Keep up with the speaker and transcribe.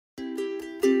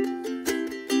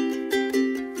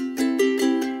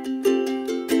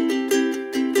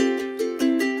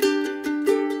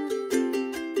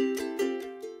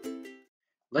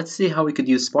Let's see how we could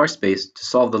use SparseBase to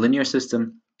solve the linear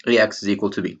system AX is equal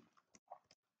to B.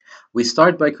 We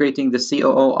start by creating the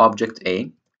COO object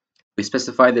A. We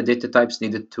specify the data types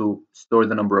needed to store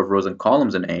the number of rows and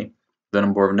columns in A, the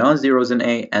number of non-zeros in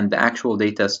A, and the actual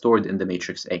data stored in the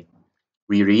matrix A.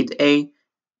 We read A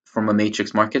from a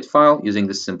matrix market file using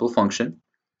this simple function,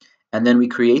 and then we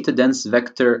create a dense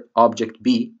vector object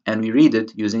B and we read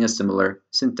it using a similar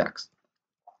syntax.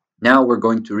 Now we're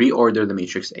going to reorder the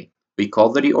matrix A. We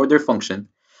call the reorder function.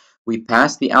 We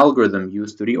pass the algorithm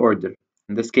used to reorder.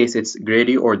 In this case, it's gray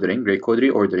code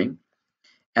reordering.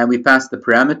 And we pass the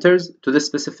parameters to the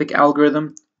specific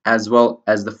algorithm as well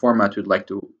as the format we'd like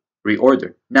to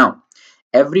reorder. Now,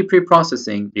 every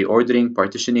pre-processing, reordering,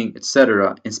 partitioning,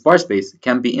 etc. in SparseBase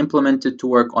can be implemented to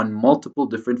work on multiple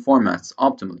different formats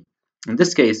optimally. In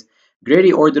this case, gray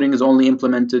reordering is only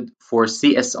implemented for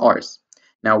CSRs.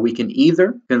 Now, we can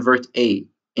either convert A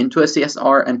into a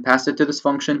CSR and pass it to this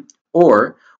function,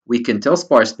 or we can tell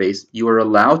SparseBase you are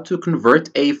allowed to convert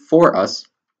A for us,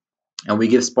 and we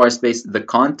give SparseBase the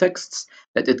contexts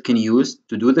that it can use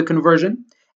to do the conversion.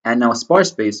 And now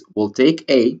SparseBase will take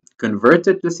A, convert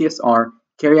it to CSR,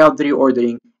 carry out the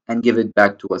reordering, and give it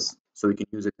back to us so we can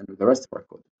use it under the rest of our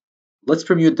code. Let's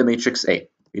permute the matrix A.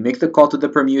 We make the call to the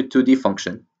permute2d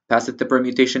function, pass it the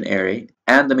permutation array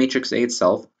and the matrix A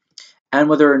itself, and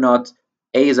whether or not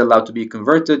A is allowed to be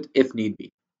converted if need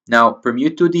be. Now,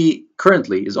 permute2d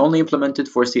currently is only implemented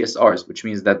for CSRs, which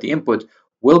means that the input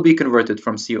will be converted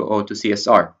from COO to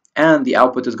CSR, and the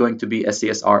output is going to be a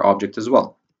CSR object as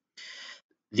well.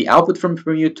 The output from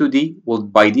permute2d will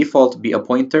by default be a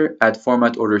pointer at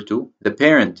format order 2, the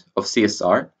parent of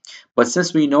CSR, but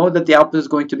since we know that the output is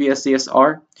going to be a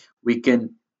CSR, we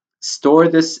can store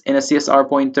this in a CSR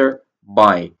pointer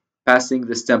by passing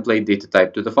this template data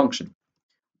type to the function.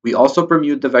 We also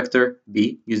permute the vector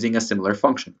B using a similar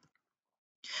function.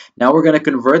 Now we're going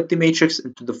to convert the matrix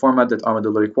into the format that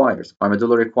Armadillo requires.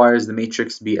 Armadillo requires the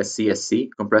matrix be a CSC,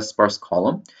 compressed sparse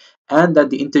column, and that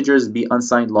the integers be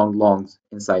unsigned long longs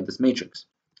inside this matrix.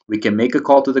 We can make a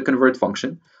call to the convert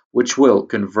function, which will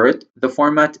convert the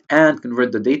format and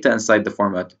convert the data inside the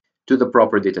format to the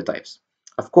proper data types.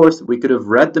 Of course, we could have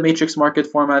read the matrix market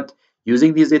format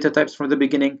using these data types from the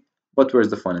beginning, but where's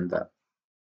the fun in that?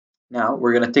 Now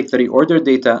we're going to take the reordered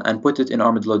data and put it in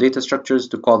Armadillo data structures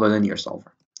to call the linear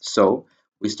solver. So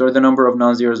we store the number of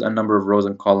non-zeros and number of rows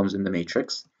and columns in the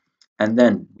matrix, and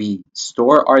then we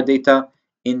store our data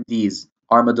in these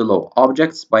Armadillo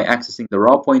objects by accessing the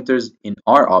raw pointers in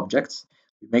our objects.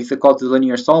 We make the call to the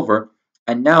linear solver,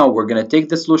 and now we're going to take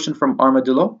the solution from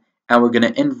Armadillo and we're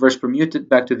going to inverse permute it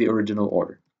back to the original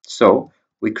order. So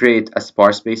we create a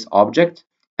SparseBase object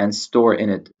and store in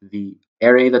it the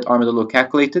array that Armadillo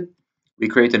calculated. We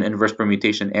create an inverse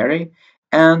permutation array,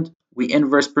 and we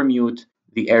inverse permute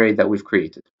the array that we've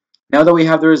created. Now that we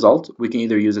have the result, we can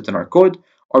either use it in our code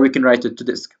or we can write it to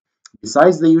disk.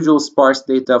 Besides the usual sparse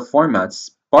data formats,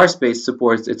 SparseBase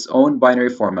supports its own binary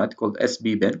format called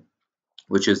SBBin,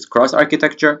 which is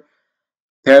cross-architecture,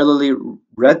 parallelly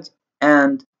read,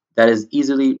 and that is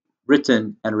easily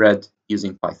written and read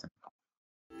using Python.